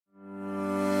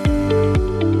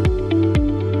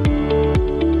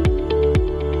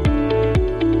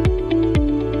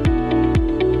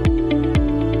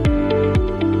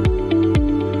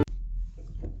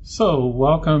So,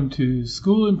 welcome to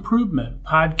School Improvement,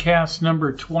 podcast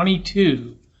number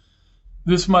 22.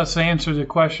 This must answer the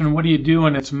question, what do you do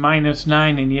when it's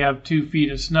 -9 and you have 2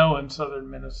 feet of snow in southern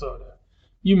Minnesota?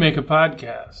 You make a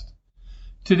podcast.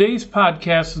 Today's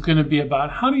podcast is going to be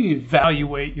about how do you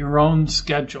evaluate your own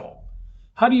schedule?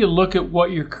 How do you look at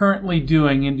what you're currently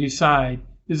doing and decide,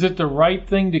 is it the right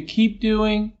thing to keep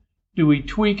doing? Do we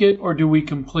tweak it or do we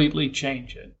completely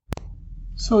change it?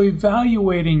 So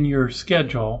evaluating your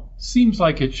schedule seems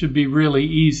like it should be really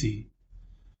easy.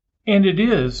 And it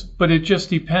is, but it just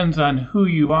depends on who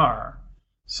you are.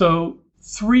 So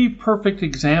 3 perfect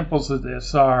examples of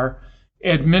this are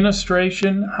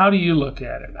administration. How do you look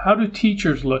at it? How do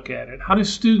teachers look at it? How do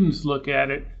students look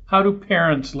at it? How do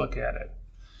parents look at it?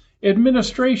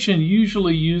 Administration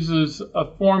usually uses a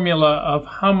formula of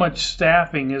how much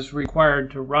staffing is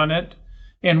required to run it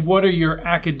and what are your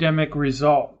academic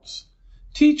results.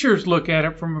 Teachers look at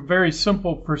it from a very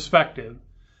simple perspective.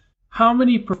 How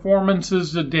many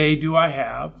performances a day do I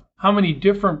have? How many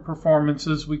different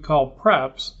performances we call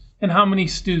preps? And how many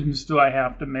students do I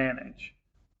have to manage?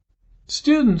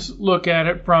 Students look at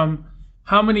it from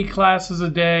how many classes a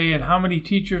day and how many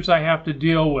teachers I have to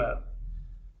deal with.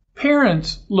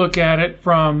 Parents look at it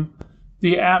from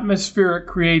the atmosphere it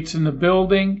creates in the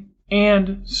building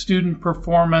and student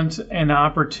performance and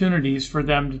opportunities for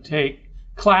them to take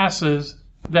classes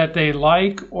that they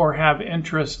like or have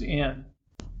interest in.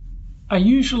 I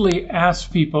usually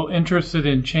ask people interested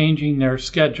in changing their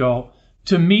schedule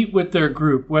to meet with their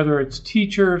group, whether it's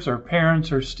teachers or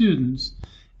parents or students,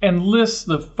 and list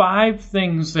the 5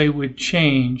 things they would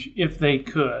change if they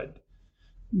could.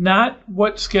 Not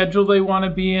what schedule they want to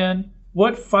be in,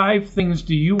 what 5 things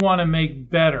do you want to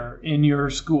make better in your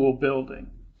school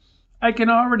building? I can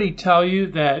already tell you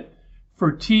that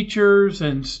for teachers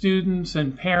and students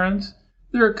and parents,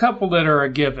 there are a couple that are a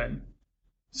given.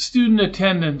 Student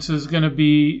attendance is going to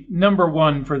be number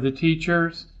 1 for the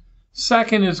teachers.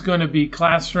 Second is going to be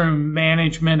classroom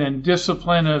management and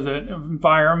discipline of the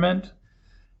environment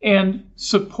and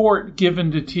support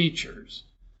given to teachers.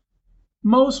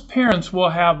 Most parents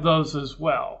will have those as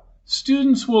well.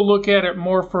 Students will look at it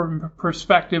more from a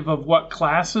perspective of what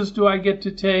classes do I get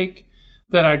to take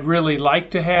that I'd really like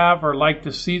to have or like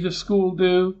to see the school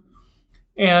do.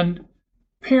 And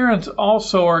parents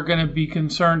also are going to be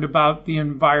concerned about the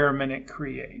environment it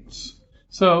creates.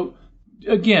 So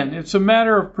again, it's a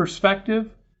matter of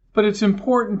perspective, but it's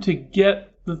important to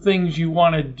get the things you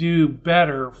want to do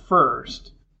better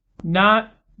first,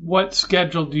 not what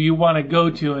schedule do you want to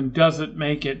go to and does it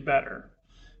make it better.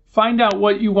 Find out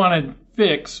what you want to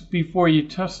fix before you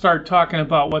start talking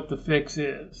about what the fix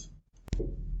is.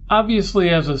 Obviously,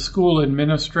 as a school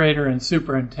administrator and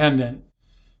superintendent,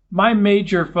 my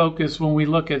major focus when we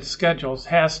look at schedules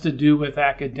has to do with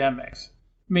academics.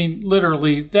 I mean,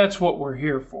 literally, that's what we're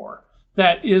here for.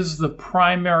 That is the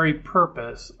primary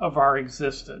purpose of our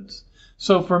existence.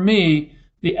 So for me,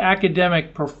 the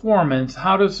academic performance,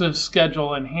 how does the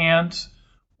schedule enhance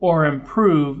or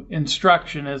improve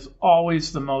instruction is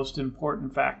always the most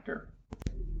important factor.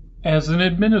 As an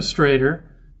administrator,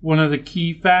 one of the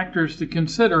key factors to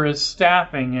consider is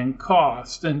staffing and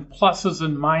cost and pluses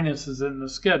and minuses in the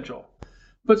schedule.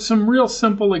 But some real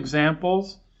simple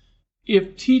examples,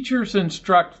 if teachers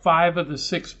instruct 5 of the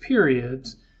 6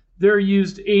 periods, they're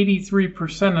used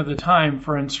 83% of the time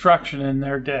for instruction in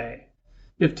their day.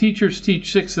 If teachers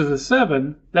teach 6 of the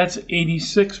 7, that's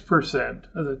 86%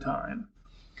 of the time.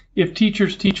 If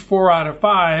teachers teach 4 out of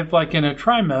 5, like in a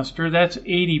trimester, that's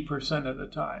 80% of the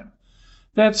time.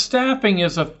 That staffing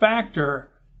is a factor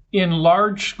in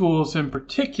large schools in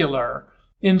particular.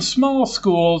 In small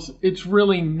schools, it's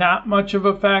really not much of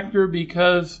a factor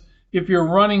because if you're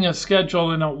running a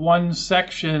schedule in a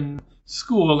 1-section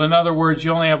school, in other words,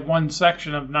 you only have 1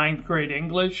 section of 9th grade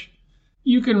English,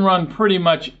 you can run pretty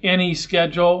much any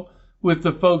schedule with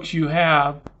the folks you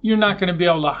have. You're not going to be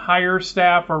able to hire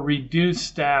staff or reduce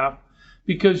staff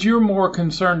because you're more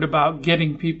concerned about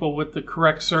getting people with the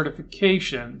correct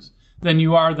certifications than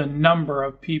you are the number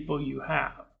of people you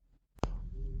have.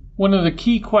 One of the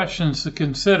key questions to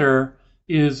consider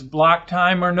is block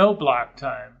time or no block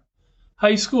time.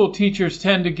 High school teachers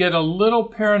tend to get a little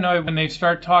paranoid when they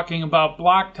start talking about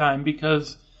block time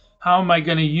because how am I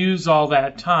going to use all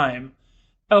that time?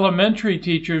 Elementary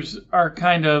teachers are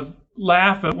kind of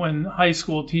laugh at when high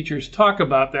school teachers talk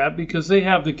about that because they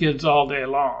have the kids all day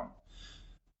long.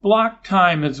 Block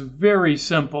time is very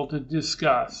simple to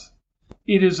discuss.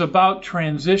 It is about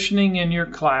transitioning in your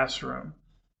classroom.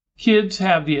 Kids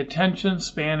have the attention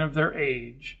span of their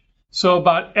age. So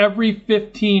about every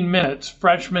 15 minutes,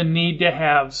 freshmen need to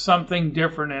have something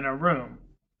different in a room.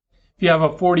 If you have a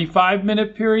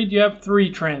 45-minute period, you have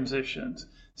 3 transitions.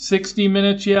 60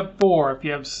 minutes, you have 4. If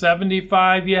you have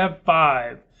 75, you have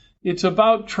 5. It's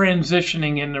about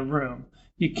transitioning in the room.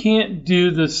 You can't do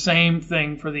the same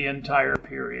thing for the entire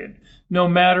period, no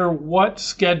matter what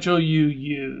schedule you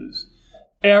use.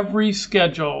 Every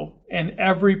schedule and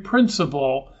every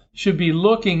principal should be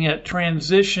looking at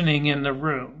transitioning in the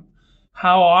room.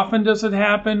 How often does it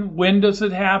happen? When does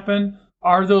it happen?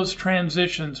 Are those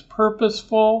transitions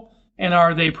purposeful, and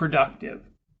are they productive?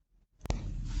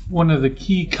 One of the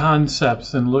key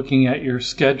concepts in looking at your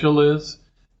schedule is,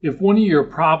 if one of your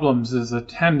problems is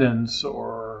attendance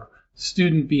or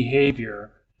student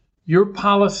behavior, your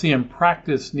policy and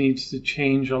practice needs to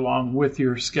change along with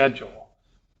your schedule.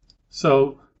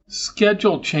 So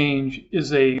schedule change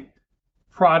is a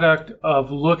product of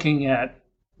looking at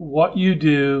what you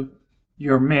do,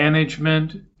 your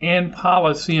management, and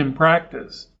policy and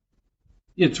practice.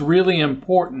 It's really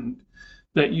important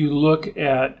that you look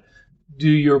at, do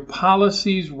your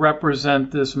policies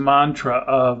represent this mantra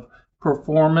of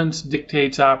performance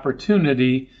dictates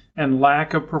opportunity and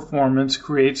lack of performance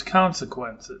creates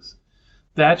consequences?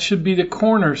 That should be the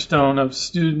cornerstone of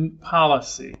student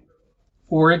policy.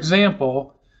 For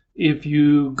example, if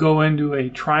you go into a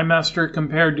trimester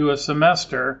compared to a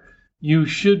semester, you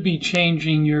should be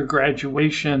changing your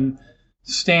graduation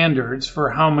standards for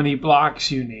how many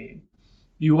blocks you need.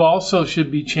 You also should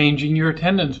be changing your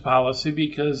attendance policy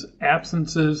because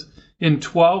absences in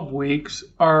 12 weeks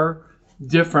are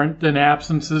different than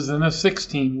absences in a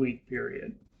 16-week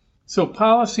period. So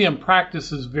policy and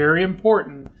practice is very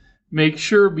important. Make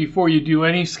sure before you do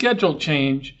any schedule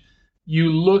change,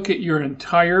 you look at your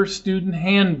entire student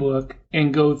handbook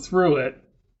and go through it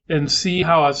and see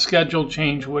how a schedule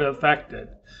change would affect it.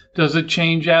 Does it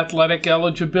change athletic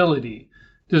eligibility?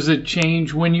 Does it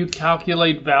change when you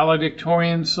calculate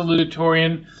valedictorian,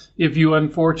 salutatorian, if you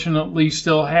unfortunately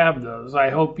still have those? I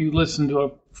hope you listened to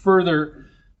a further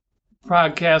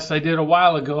podcast I did a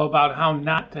while ago about how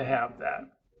not to have that.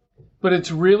 But it's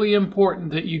really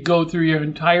important that you go through your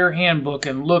entire handbook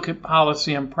and look at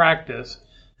policy and practice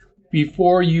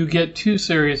before you get too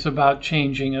serious about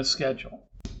changing a schedule.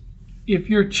 If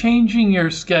you're changing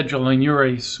your schedule and you're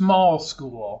a small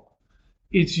school,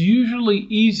 it's usually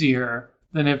easier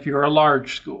than if you're a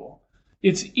large school.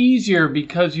 It's easier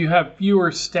because you have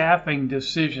fewer staffing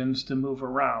decisions to move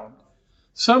around.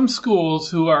 Some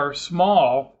schools who are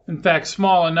small, in fact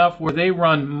small enough where they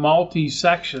run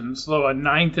multi-sections, so a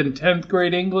 9th and 10th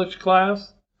grade English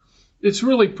class, it's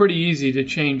really pretty easy to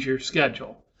change your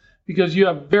schedule because you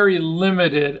have very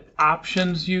limited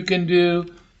options you can do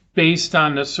based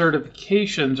on the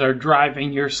certifications are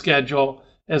driving your schedule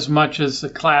as much as the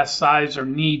class size or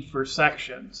need for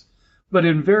sections. But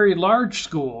in very large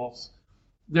schools,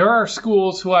 there are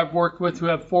schools who I've worked with who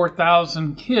have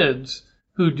 4,000 kids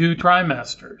who do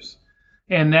trimesters.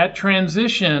 And that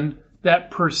transition, that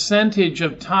percentage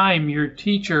of time your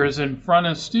teacher is in front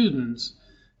of students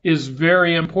is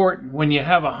very important. When you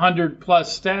have 100+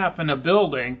 staff in a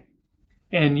building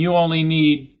and you only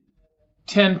need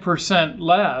 10%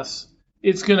 less,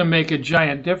 it's going to make a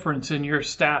giant difference in your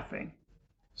staffing.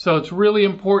 So it's really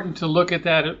important to look at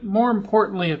that, more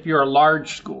importantly if you're a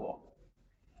large school.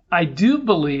 I do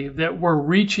believe that we're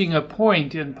reaching a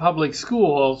point in public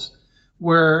schools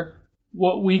where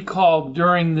what we call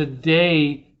during the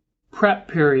day prep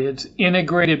periods,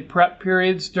 integrated prep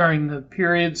periods during the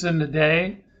periods in the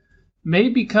day, may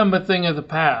become a thing of the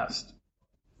past.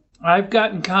 I've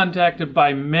gotten contacted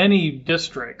by many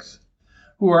districts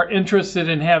who are interested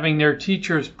in having their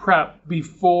teachers prep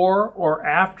before or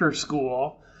after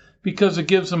school because it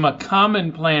gives them a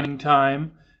common planning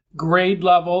time, grade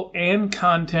level, and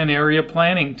content area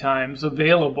planning times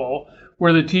available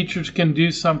where the teachers can do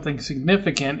something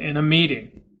significant in a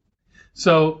meeting.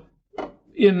 So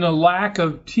in the lack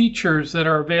of teachers that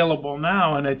are available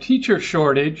now and a teacher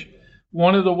shortage,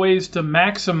 one of the ways to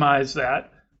maximize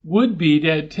that would be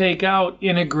to take out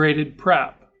integrated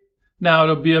prep. Now,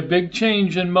 it'll be a big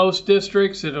change in most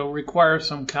districts. It'll require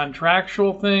some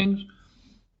contractual things,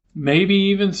 maybe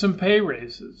even some pay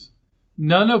raises,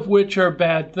 none of which are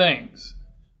bad things.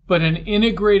 But an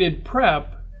integrated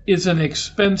prep is an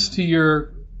expense to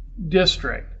your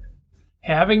district.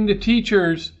 Having the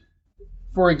teachers,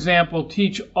 for example,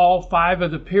 teach all 5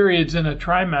 of the periods in a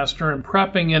trimester and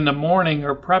prepping in the morning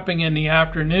or prepping in the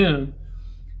afternoon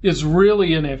is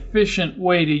really an efficient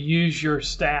way to use your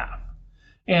staff.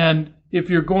 And if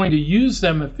you're going to use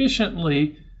them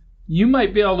efficiently, you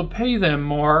might be able to pay them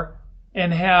more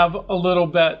and have a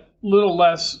little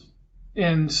less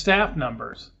in staff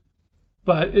numbers.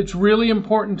 But it's really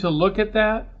important to look at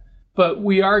that But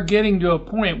we are getting to a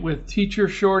point with teacher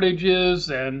shortages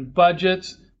and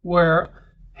budgets where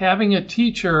having a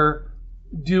teacher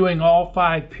doing all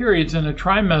 5 periods in a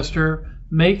trimester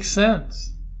makes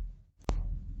sense.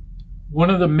 One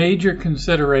of the major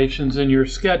considerations in your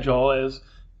schedule is,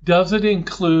 does it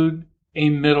include a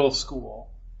middle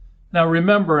school? Now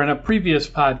remember, in a previous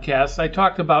podcast, I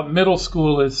talked about middle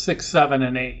school is 6, 7,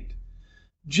 and 8.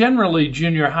 Generally,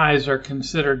 junior highs are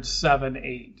considered 7,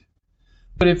 8.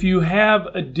 But if you have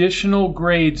additional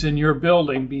grades in your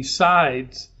building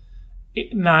besides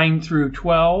 9 through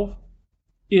 12,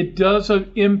 it does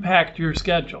impact your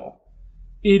schedule.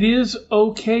 It is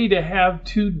okay to have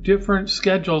 2 different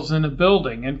schedules in a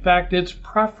building. In fact, it's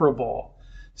preferable.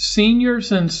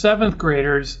 Seniors and 7th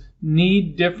graders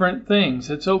need different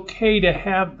things. It's okay to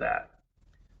have that.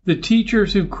 The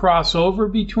teachers who cross over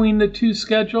between the 2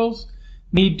 schedules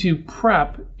need to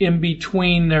prep in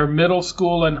between their middle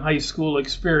school and high school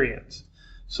experience.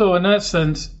 So in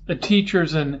essence, a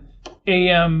teacher's an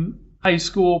AM high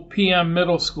school, PM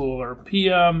middle school, or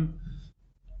PM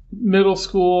middle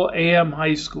school, AM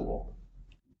high school.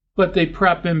 But they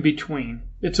prep in between.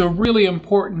 It's a really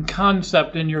important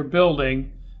concept in your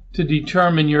building to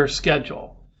determine your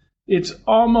schedule. It's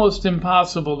almost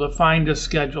impossible to find a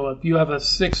schedule if you have a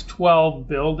 6-12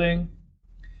 building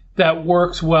that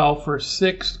works well for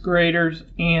 6th graders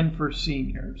and for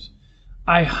seniors.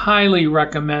 I highly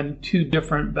recommend 2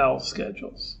 different bell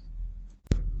schedules.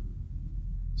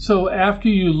 So after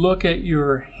you look at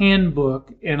your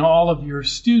handbook and all of your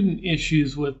student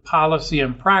issues with policy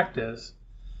and practice,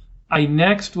 I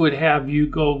next would have you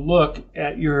go look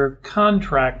at your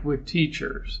contract with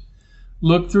teachers.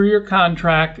 Look through your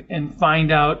contract and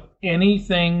find out any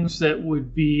things that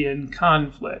would be in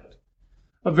conflict.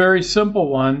 A very simple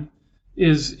one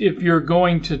is, if you're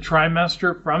going to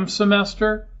trimester from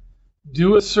semester,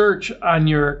 do a search on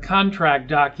your contract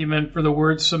document for the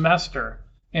word semester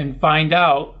and find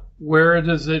out where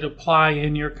does it apply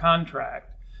in your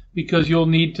contract, because you'll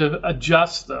need to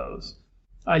adjust those.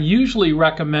 I usually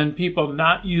recommend people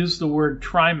not use the word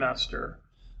trimester.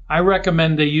 I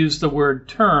recommend they use the word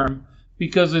term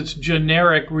because it's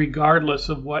generic regardless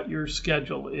of what your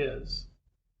schedule is.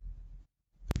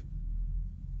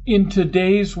 In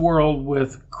today's world,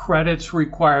 with credits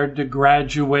required to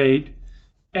graduate,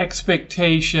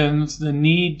 expectations, the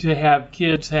need to have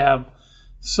kids have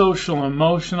social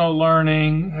emotional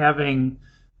learning, having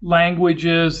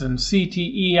languages and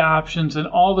CTE options, and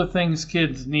all the things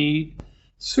kids need,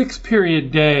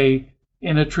 6-period day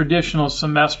in a traditional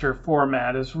semester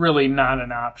format is really not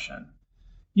an option.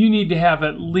 You need to have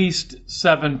at least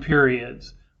 7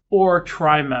 periods or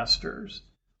trimesters.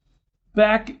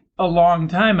 Back a long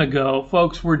time ago,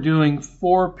 folks were doing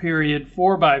 4-period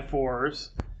 4x4s,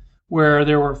 where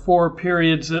there were 4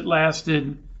 periods that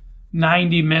lasted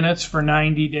 90 minutes for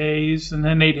 90 days, and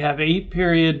then they'd have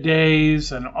 8-period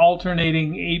days and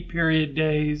alternating 8-period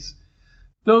days.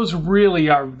 Those really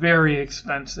are very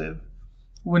expensive.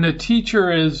 When a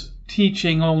teacher is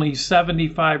teaching only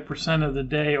 75% of the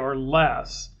day or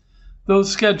less,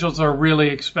 those schedules are really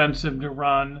expensive to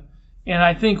run. And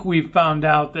I think we've found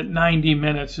out that 90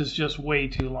 minutes is just way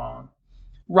too long.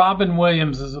 Robin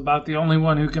Williams is about the only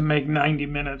one who can make 90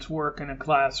 minutes work in a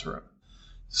classroom.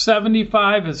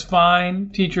 75 is fine.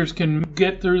 Teachers can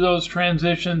get through those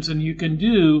transitions, and you can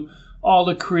do all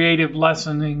the creative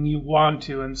lessoning you want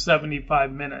to in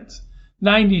 75 minutes.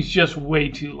 90 is just way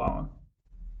too long.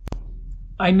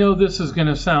 I know this is going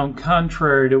to sound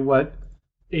contrary to what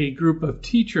a group of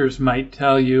teachers might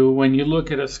tell you when you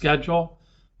look at a schedule,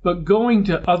 but going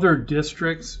to other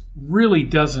districts really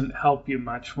doesn't help you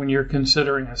much when you're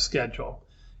considering a schedule.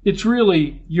 It's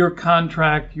really your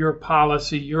contract, your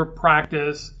policy, your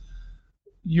practice,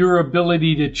 your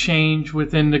ability to change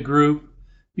within the group,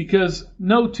 because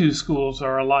no 2 schools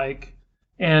are alike.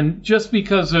 And just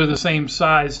because they're the same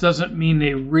size doesn't mean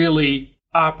they really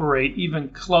operate even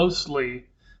closely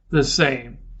the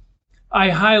same. I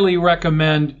highly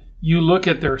recommend you look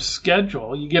at their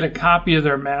schedule. You get a copy of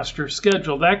their master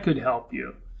schedule. That could help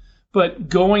you. But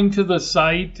going to the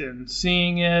site and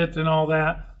seeing it and all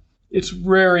that, it's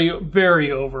very,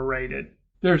 very overrated.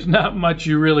 There's not much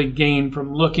you really gain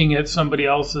from looking at somebody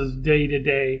else's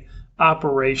day-to-day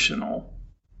operational.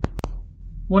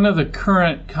 One of the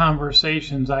current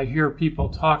conversations I hear people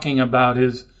talking about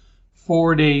is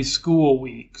 4-day school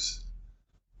weeks.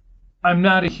 I'm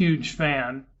not a huge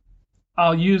fan.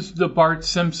 I'll use the Bart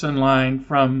Simpson line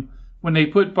from when they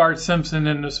put Bart Simpson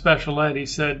into special ed. He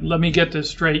said, "Let me get this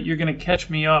straight. You're going to catch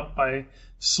me up by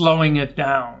slowing it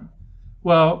down."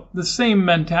 Well, the same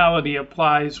mentality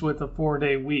applies with a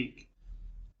 4-day week.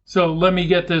 So let me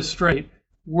get this straight.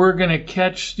 we're going to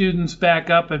catch students back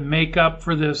up and make up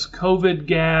for this COVID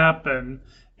gap and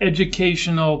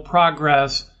educational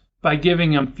progress by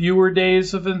giving them fewer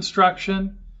days of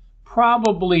instruction,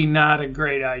 probably not a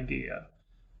great idea.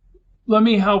 Let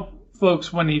me help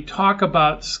folks when you talk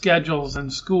about schedules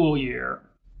and school year.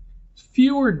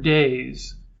 Fewer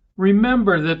days.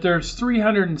 Remember that there's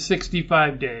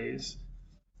 365 days.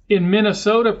 In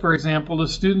Minnesota, for example, the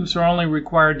students are only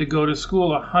required to go to school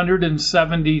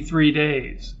 173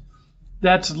 days.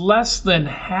 That's less than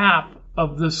half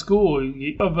of the school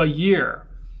of a year.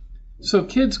 So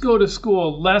kids go to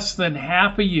school less than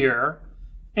half a year,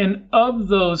 and of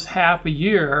those half a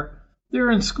year,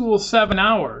 they're in school 7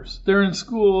 hours. They're in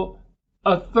school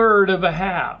a third of a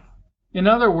half. In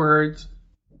other words,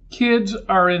 kids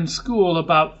are in school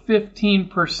about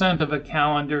 15% of a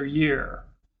calendar year.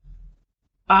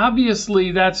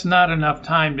 Obviously, that's not enough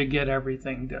time to get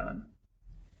everything done.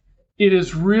 It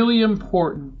is really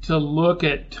important to look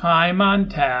at time on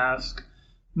task,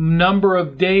 number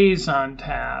of days on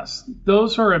task.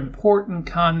 Those are important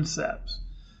concepts.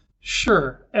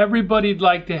 Sure, everybody'd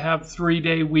like to have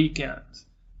 3-day weekends.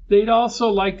 They'd also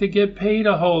like to get paid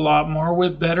a whole lot more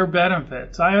with better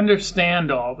benefits. I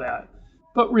understand all that.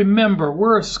 But remember,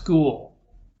 we're a school.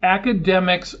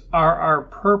 Academics are our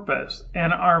purpose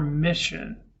and our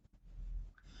mission.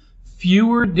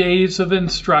 Fewer days of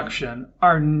instruction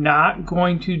are not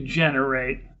going to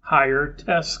generate higher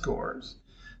test scores.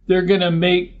 They're going to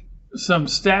make some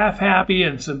staff happy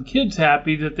and some kids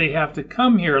happy that they have to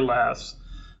come here less,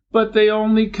 but they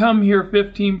only come here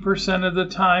 15% of the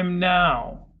time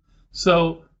now.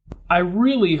 So I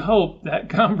really hope that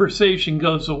conversation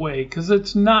goes away because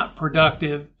it's not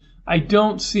productive. I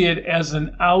don't see it as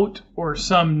an out or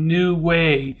some new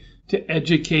way to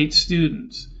educate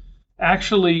students.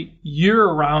 Actually,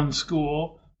 year-round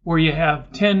school, where you have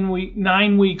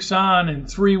 9 weeks on and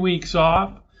 3 weeks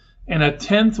off, and a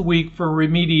 10th week for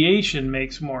remediation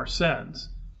makes more sense.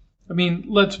 I mean,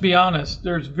 let's be honest,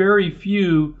 there's very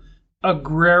few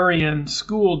agrarian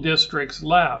school districts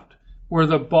left where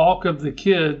the bulk of the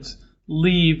kids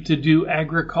leave to do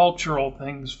agricultural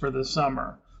things for the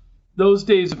summer. Those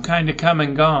days have kind of come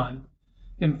and gone.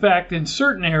 In fact, in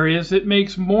certain areas, it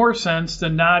makes more sense to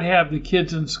not have the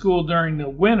kids in school during the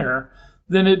winter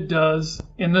than it does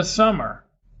in the summer.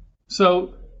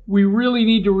 So we really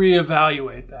need to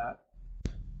reevaluate that.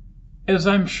 As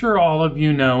I'm sure all of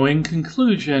you know, in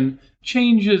conclusion,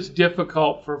 change is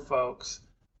difficult for folks.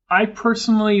 I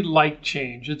personally like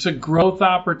change. It's a growth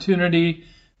opportunity.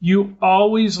 You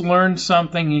always learn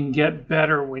something and get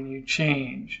better when you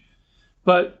change.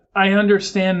 But I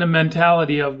understand the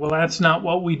mentality of, well, that's not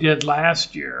what we did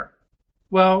last year.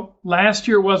 Well, last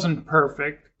year wasn't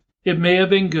perfect. It may have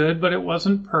been good, but it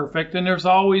wasn't perfect, and there's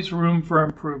always room for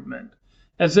improvement.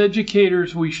 As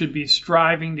educators, we should be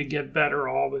striving to get better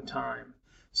all the time.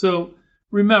 So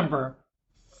remember,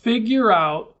 figure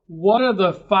out what are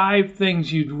the 5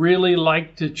 things you'd really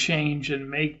like to change and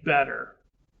make better.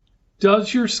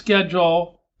 Does your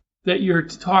schedule that you're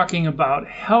talking about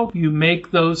help you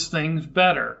make those things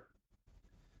better?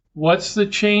 What's the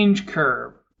change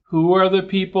curve? Who are the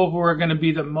people who are going to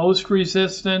be the most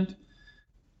resistant?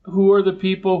 Who are the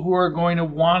people who are going to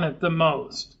want it the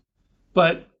most?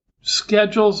 But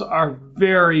schedules are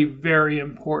very, very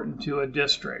important to a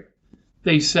district.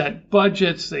 They set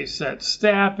budgets, they set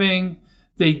staffing,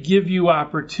 they give you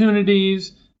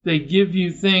opportunities, they give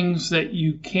you things that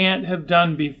you can't have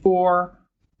done before.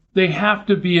 They have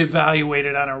to be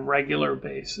evaluated on a regular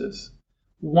basis.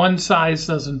 One size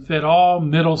doesn't fit all.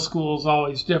 Middle school is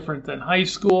always different than high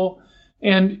school.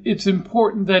 And it's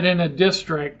important that in a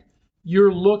district,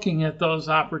 you're looking at those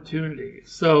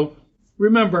opportunities. So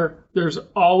remember, there's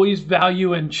always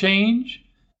value in change.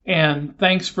 And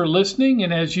thanks for listening.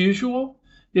 And as usual,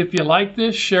 if you like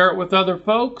this, share it with other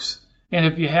folks. And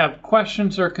if you have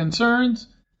questions or concerns,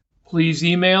 please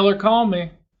email or call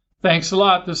me. Thanks a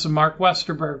lot. This is Mark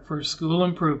Westerberg for School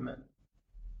Improvement.